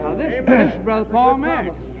This is Brother Paul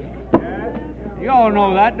Merritt. You all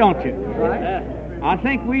know that, don't you? I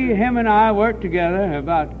think him and I worked together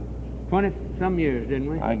about 20-some years, didn't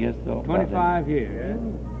we? I guess so. 25 years.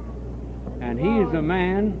 And he is a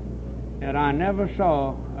man that I never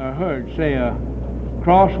saw or heard say a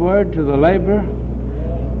cross word to the laborer.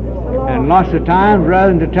 And lots of times,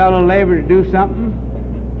 rather than to tell a laborer to do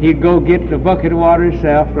something, he'd go get the bucket of water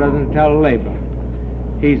himself rather than tell a laborer.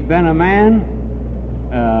 He's been a man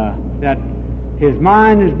that his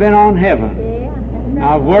mind has been on heaven.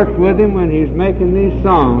 I've worked with him when he's making these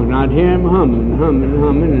songs, and I'd hear him humming,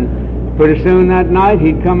 and pretty soon that night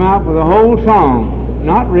he'd come out with a whole song,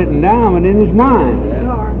 not written down, but in his mind.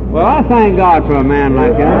 Well, I thank God for a man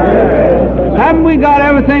like that. Haven't we got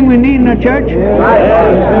everything we need in the church?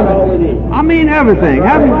 I mean everything.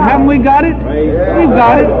 Haven't we got it? We've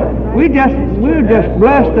got it. We're just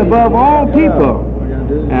blessed above all people.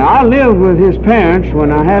 And I lived with his parents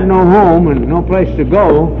when I had no home and no place to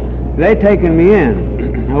go. They taken me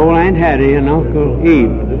in, old Aunt Hattie and Uncle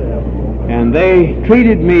Eve. And they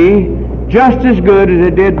treated me just as good as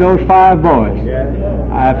they did those 5 boys.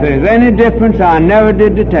 If there's any difference, I never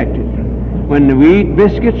did detect it. When we eat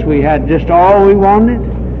biscuits, we had just all we wanted.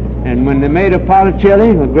 And when they made a pot of chili,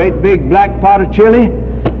 a great big black pot of chili,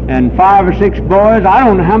 and 5 or 6 boys, I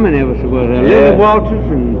don't know how many of us were there. Lily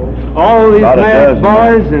Walters and all these mad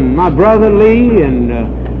boys, and my brother Lee,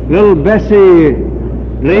 and little Bessie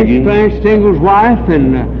Lynch, Clarence Stingle's wife,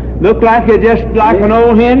 and looked like it just like an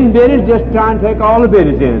old hen did it, just trying to take all the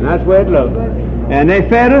biddies in. That's the way it looked. And they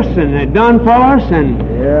fed us, and they done for us, and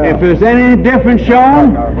if there's any difference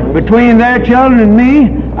shown between their children and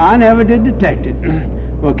me, I never did detect it.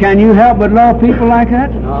 Well, can you help but love people like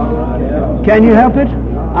that? Can you help it?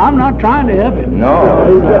 I'm not trying to help it.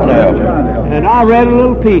 No. And I read a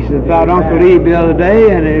little piece about Uncle Ebe the other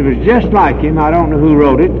day, and it was just like him. I don't know who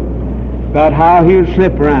wrote it, about how he would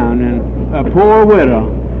slip around, and a poor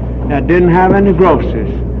widow that didn't have any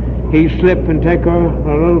groceries, he'd slip and take her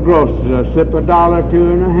little groceries, or slip $1 or $2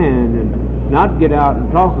 in her hand, and not get out and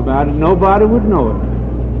talk about it. Nobody would know it.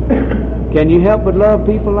 Can you help but love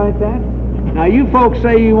people like that? Now, you folks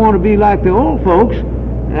say you want to be like the old folks.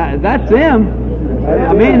 That's them.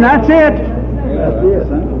 I mean, that's it.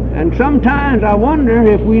 And sometimes I wonder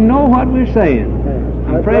if we know what we're saying.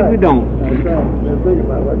 I'm afraid we don't.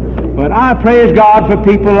 But I praise God for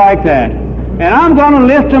people like that. And I'm going to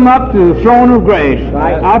lift them up to the throne of grace.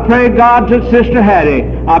 I prayed God to Sister Hattie.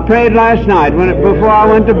 I prayed last night before I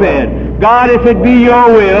went to bed. God, if it be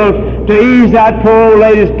your will to ease that poor old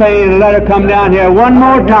lady's pain and let her come down here one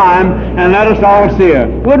more time and let us all see her.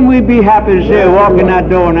 Wouldn't we be happy to see her walk in that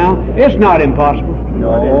door now? It's not impossible.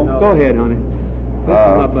 No. Go ahead, honey.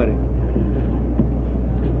 My buddy.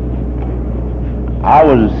 I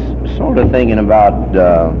was sort of thinking about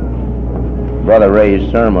Brother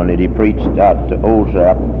Ray's sermon that he preached out to Old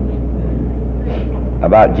Sap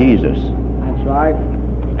about Jesus. That's right.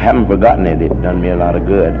 Haven't forgotten it. It done me a lot of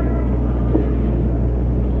good.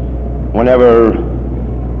 Whenever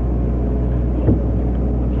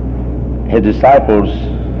his disciples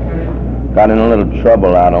got in a little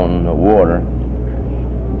trouble out on the water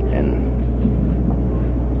and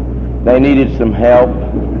they needed some help,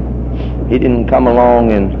 he didn't come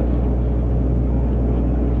along and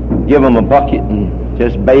give them a bucket and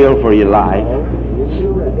just bail for your life.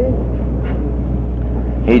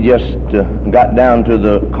 He just got down to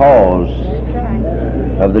the cause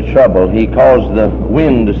of the trouble. He caused the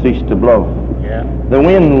wind to cease to blow. The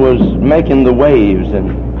wind was making the waves,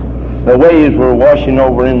 and the waves were washing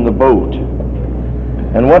over in the boat.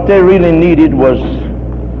 And what they really needed was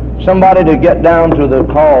somebody to get down to the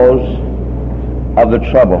cause of the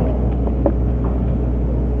trouble.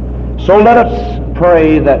 So let us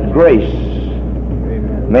pray that grace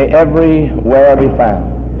may everywhere be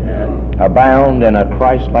found, abound in a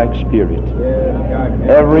Christ-like spirit,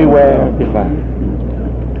 everywhere be found.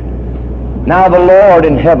 Now the Lord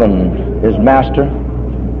in heaven is master.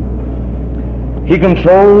 He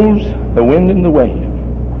controls the wind and the wave.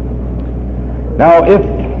 Now if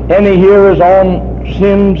any here is on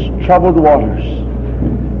sin's troubled waters,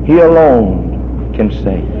 he alone can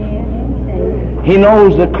save. He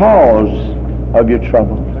knows the cause of your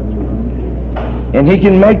trouble, and he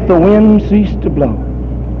can make the wind cease to blow,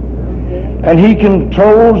 and he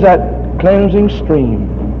controls that cleansing stream.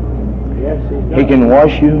 He can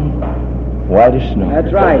wash you white as snow.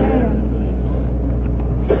 That's right.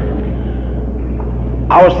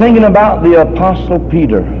 I was thinking about the Apostle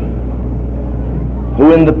Peter,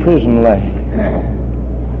 who in the prison lay.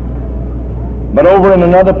 But over in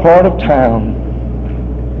another part of town,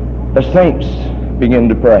 the saints began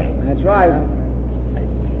to pray. That's right.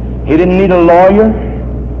 He didn't need a lawyer.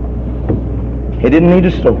 He didn't need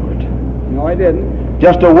a sword. No, he didn't.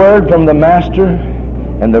 Just a word from the master,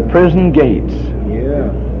 and the prison gates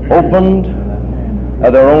opened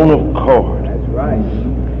of their own accord. That's right.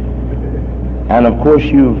 And of course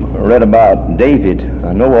you've read about David.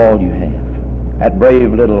 I know all you have. That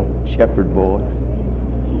brave little shepherd boy.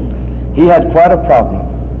 He had quite a problem.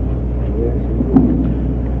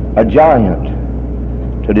 A giant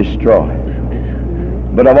to destroy.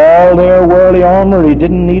 But of all their worldly armor, he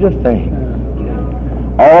didn't need a thing.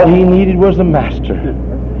 All he needed was the master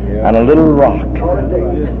and a little rock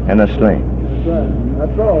and a sling.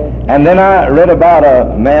 That's all. And then I read about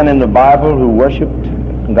a man in the Bible who worshiped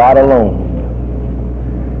God alone.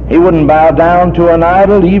 He wouldn't bow down to an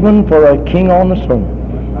idol even for a king on the throne.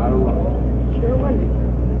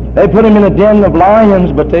 They put him in a den of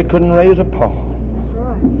lions, but they couldn't raise a paw.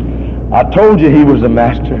 I told you he was the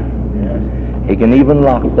master. He can even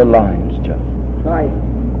lock the lions, Chuck. Right.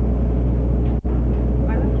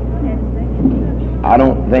 I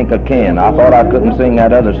don't think I can. I thought I couldn't sing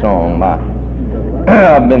that other song.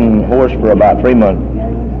 I've been hoarse for about 3 months.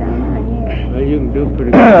 Well, you can do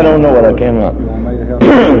pretty good. I don't know what I came up. You want me to help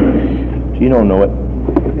You don't know it.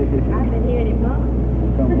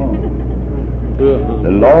 come home? The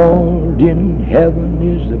Lord in heaven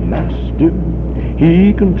is the master.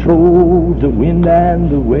 He controls the wind and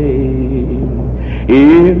the wave.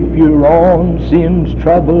 If you're on sin's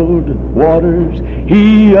troubled waters,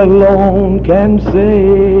 He alone can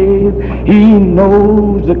save. He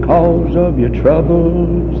knows the cause of your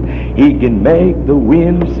troubles. He can make the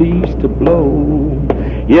wind cease to blow.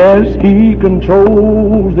 Yes, He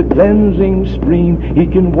controls the cleansing stream. He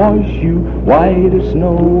can wash you white as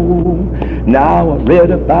snow. Now I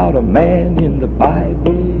read about a man in the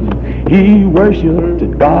Bible. He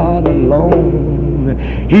worshipped God alone.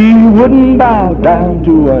 He wouldn't bow down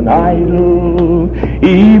to an idol,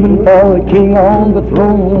 even for a king on the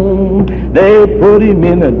throne. They put him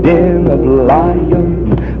in a den of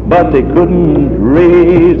lions, but they couldn't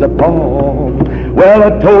raise a paw. Well,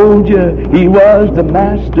 I told you he was the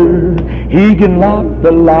master. He can lock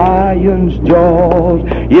the lion's jaws.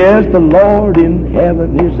 Yes, the Lord in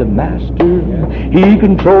heaven is the master. He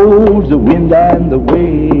controls the wind and the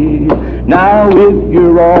wave. Now if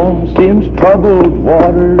you're on sin's troubled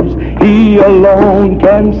waters, He alone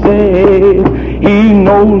can save. He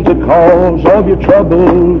knows the cause of your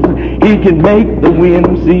troubles. He can make the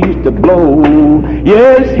wind cease to blow.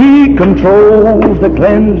 Yes, He controls the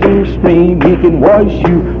cleansing stream. He can wash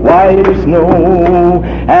you white as snow.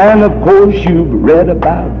 And of course you've read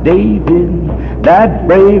about David, that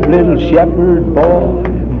brave little shepherd boy.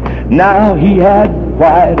 Now he had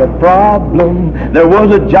quite a problem. There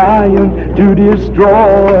was a giant to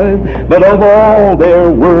destroy. But of all their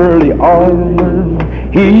worldly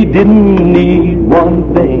armor, he didn't need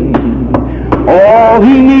one thing. All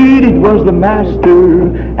he needed was the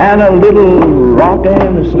master and a little rock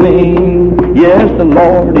and a sling. Yes, the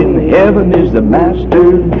Lord in heaven is the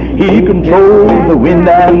master. He controls the wind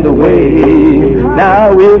and the wave.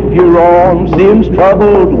 Now if you're on sin's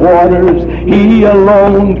troubled waters, He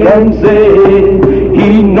alone can save.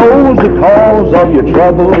 He knows the cause of your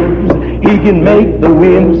troubles. He can make the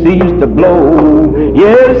wind cease to blow.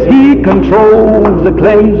 Yes, He controls the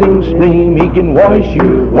cleansing stream. He can wash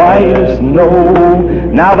you white as snow.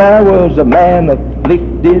 Now there was a man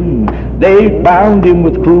afflicted. They bound him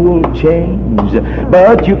with cruel chains.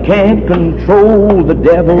 But you can't control the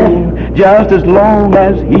devil just as long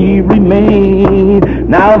as he remained.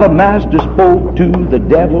 Now the master spoke to the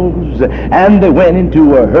devils, and they went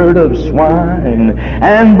into a herd of swine.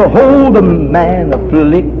 And behold, the man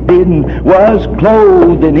afflicted was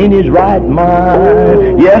clothed and in his right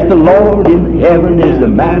mind. Yes, the Lord in heaven is the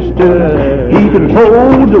master. He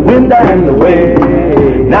controls the wind and the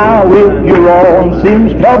wave. Now if you're on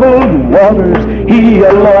sin's troubled waters, He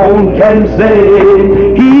alone can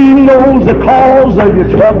save. He knows the cause of your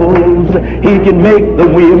troubles. He can make the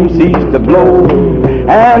wind cease to blow.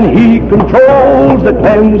 And He controls the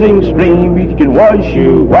cleansing stream. He can wash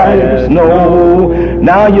you white as snow.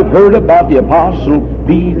 Now you've heard about the Apostle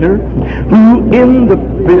Peter, who in the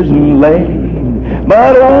prison lay.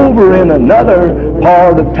 But over in another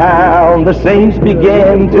part of town, the saints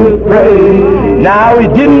began to pray. Now he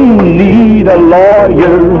didn't need a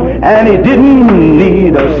lawyer, and he didn't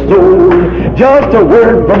need a sword. Just a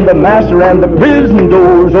word from the master, and the prison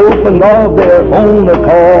doors opened of their own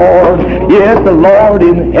accord. Yes, the Lord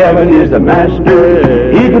in heaven is the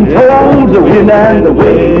master. He controls the wind and the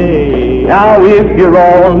wave. Now if you're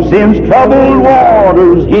on sin's troubled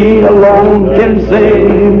waters, He alone can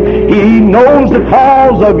save. He knows the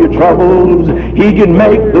cause of your troubles. He can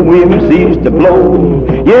make the wind cease to blow.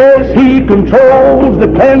 Yes, He controls the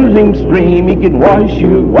cleansing stream. He can wash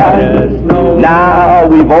you white as snow. Now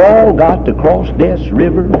we've all got to cross Death's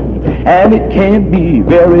river, and it can't be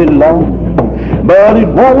very long. But it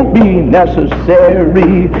won't be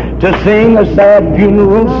necessary to sing a sad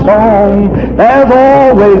funeral song. There's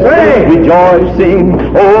always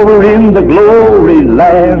rejoicing over in the glory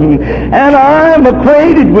land. And I'm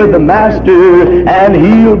acquainted with the Master, and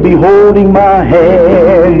He'll be holding my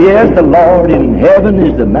hand. Yes, the Lord in heaven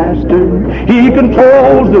is the Master. He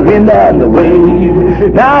controls the wind and the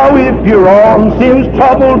wave. Now if you're on sin's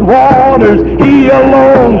troubled waters, He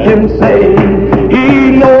alone can save.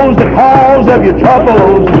 He knows the cause of your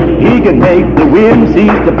troubles. He can make the wind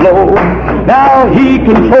cease to blow. Now He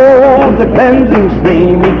controls the cleansing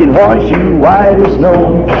stream. He can wash you white as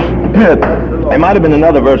snow. There might have been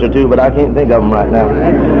another verse or two, but I can't think of them right now.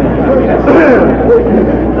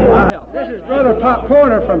 This is Brother Pop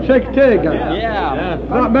Corner from Chickataway.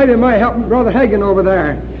 Yeah. Maybe it might help Brother Hagen over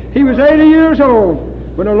there. He was 80 years old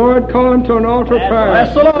when the Lord called him to an altar of prayer.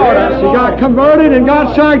 That's the Lord. He got converted and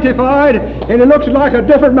got sanctified, and he looks like a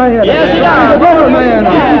different man. Yes, he does. He's a different man.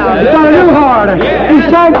 He's got a new heart. He's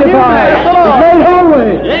sanctified. He's made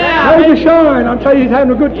holy. Made to shine. I'll tell you, he's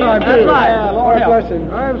having a good time. That's right. Lord bless him.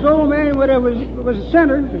 I was an old man when I was a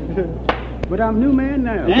sinner, but I'm a new man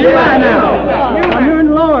now. I'm new in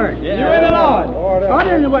the Lord. You're in the Lord. I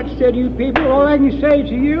don't know what to say to you people. All I can say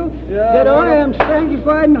to you that I am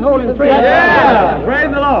sanctified and holy. Praise God. Praise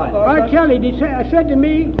the Lord. I tell you, I said to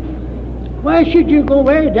me, why should you go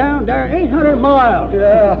way down there 800 miles?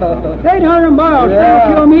 800 miles, 4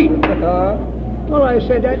 kilometers. Well, I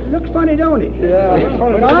said, that looks funny, don't it?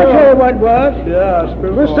 But I'll tell you what it was.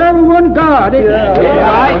 We're serving one God.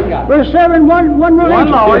 We're serving one religion.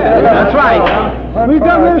 One Lord. That's right.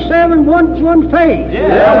 We're serving one faith. One faith.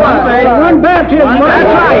 One baptism. That's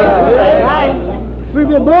right. We've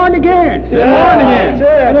been born again. And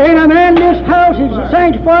there ain't a man in this house is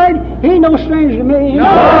sanctified. He ain't no stranger to me.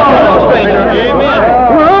 No stranger.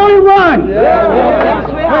 Amen. We're only one.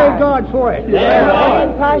 Praise God for it.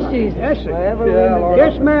 Christ Jesus. Yes, sir.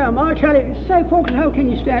 Yes, ma'am. I'll tell you. Say, folks, how can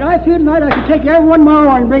you stand? I feel tonight I can take every 1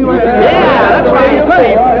 mile and bring you with me. Yeah, that's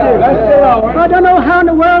right. I don't know how in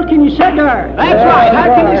the world can you sit there. That's right. How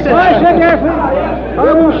can you sit there? I sit there for,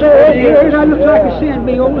 I won't say 8 years. I look like a sin,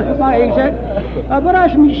 be old at my age. But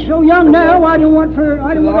I'm so young now, I don't want me.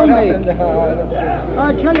 I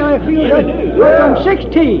tell you, I feel like I'm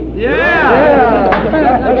 16.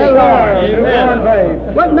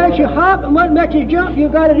 What makes you hop and what makes you jump, you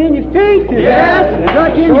got it in your feet. You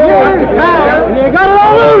got it in your power. And you got it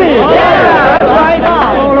all over you. That's right.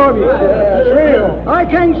 All over you. That's real. I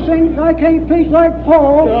can't sing, I can't preach like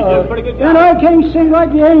Paul, and I can't sing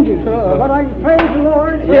like the angels. But I praise the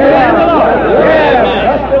Lord.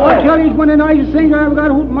 I tell you, he's one of the nicest things I ever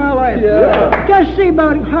got hold of in my life. Just see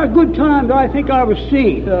about how good times I think I was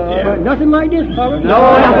seeing. But nothing like this, brother.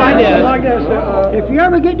 No, nothing like this. If you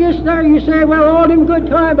ever get this there, you say, well, all them good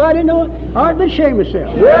times, I didn't know, I'd been ashamed of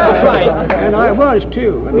myself. That's right. And I was,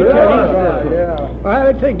 too. Let me tell you. I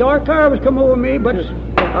had to dark hours come over me, but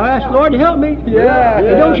I asked the Lord to help me.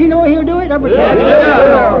 And don't you know He'll do it? One of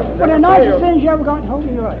the nicest things you ever got hold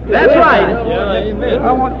of your life. That's right. Amen.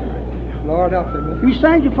 I want Lord help me. You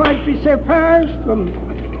sanctified to say prayers from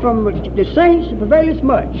the saints to prevaileth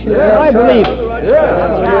much. I believe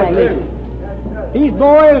it. These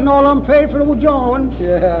boys and all of them prayed for old John. They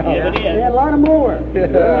had a lot of more.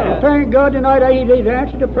 Thank God tonight He's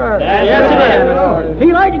answered the prayer.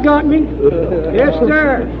 He liked to got me. Yes,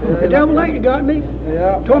 sir. The devil liked to got me.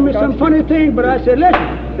 Told me some funny things, but I said,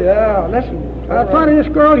 listen. I found this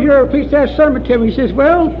girl here who preached that sermon to me. He says,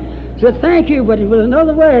 well, said, thank you, but it was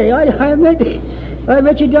another way. I admit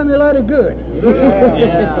you done me a lot of good.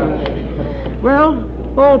 Well,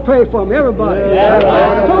 all pray for me, everybody.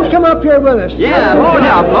 Folks, come up here with us. Yeah, Lord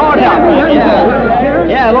help, Lord help.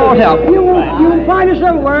 Yeah, Lord help. You won't find us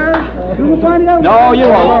everywhere. You won't find it everywhere. No, you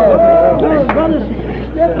won't. No, brothers.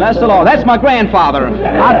 Bless the Lord. That's my grandfather.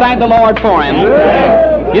 I thank the Lord for him.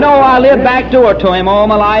 You know, I lived back door to him all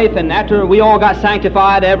my life, and after we all got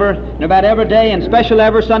sanctified about every day, and special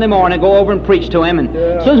every Sunday morning, I go over and preach to him. And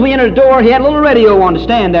as soon as we entered the door, he had a little radio on to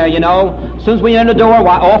stand there, you know. As soon as we entered the door,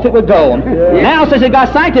 why, off it would go. Now, since it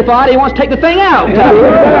got sanctified, he wants to take the thing out. Now,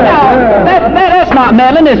 that's not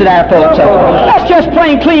meddling, is it, our folks? That's just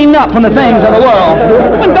plain cleaning up from the things of the world.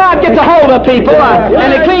 When God gets a hold of people,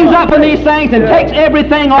 and He cleans up from these things and takes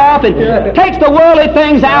everything off and takes the worldly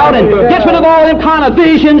things out and gets rid of all them kind of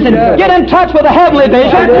visions visions and get in touch with a heavenly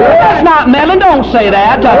vision. That's not meddling. Don't say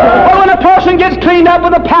that. But when a person gets cleaned up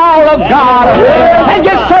with the power of God and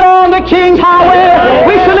gets set on the King's highway,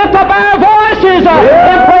 we should lift up our voices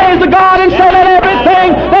and praise the God and say, let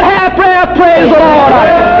everything that hath breath praise the Lord.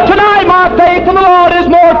 Tonight my faith in the Lord is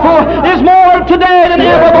more today than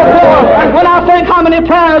ever before. When I think how many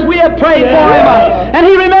prayers we have prayed for him, and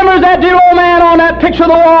he remembers that dear old man on that picture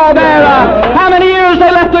of the wall there. How many years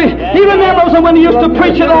they left he remembers when he used to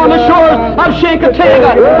preach it on the shores of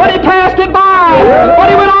Chincoteague. But he passed it by. But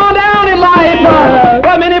he went on down in life.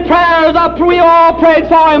 But many prayers we all prayed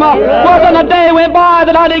for him. Wasn't a day went by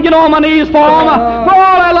that I didn't get on my knees for him. For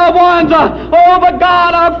all our loved ones. Oh, but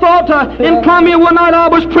God, I've thought in Columbia one night I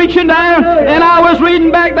was preaching there, and I was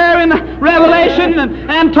reading back there in Revelation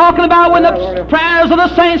and talking about when the prayers of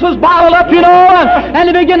the saints was bottled up, and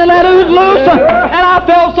they began to let it loose. And I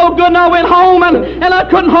felt so good, and I went home, and I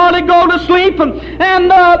couldn't hardly go to sleep.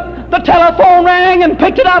 And the telephone rang and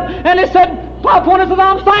picked it up, and it said, Pop one says,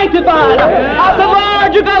 I'm sanctified. I said,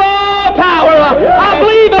 Lord, you got all power. I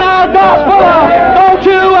believe in our gospel. Don't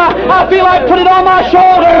you? I feel like putting it on my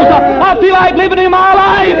shoulders. I feel like living in my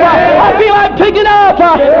life. I feel like picking up.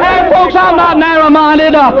 And folks, I'm not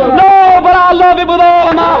narrow-minded. No, but I love it with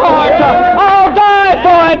all of my heart. I'll die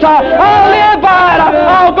for it. I'll live by it.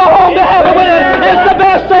 I'll go home to heaven with it. It's the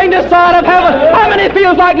best thing this side of heaven. How many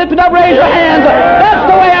feels like lifting up? Raise your hands. That's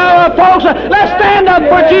the way I are, folks. Let's stand up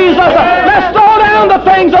for Jesus. Let's throw down the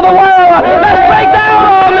things of the world. Let's break down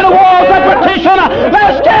all middle walls of partition.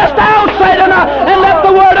 Let's cast out Satan and let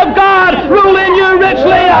the Word of God rule in you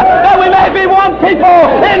richly, that we may be one people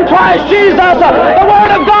in Christ Jesus. The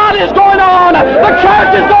Word of God is going on. The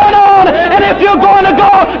church is going on. And if you're going to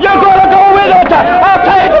go, you're going to go with it. I'll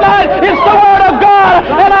tell you tonight, it's the Word of God,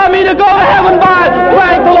 and I mean to go to heaven by it.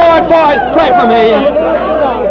 Thank the Lord for it. Pray for me.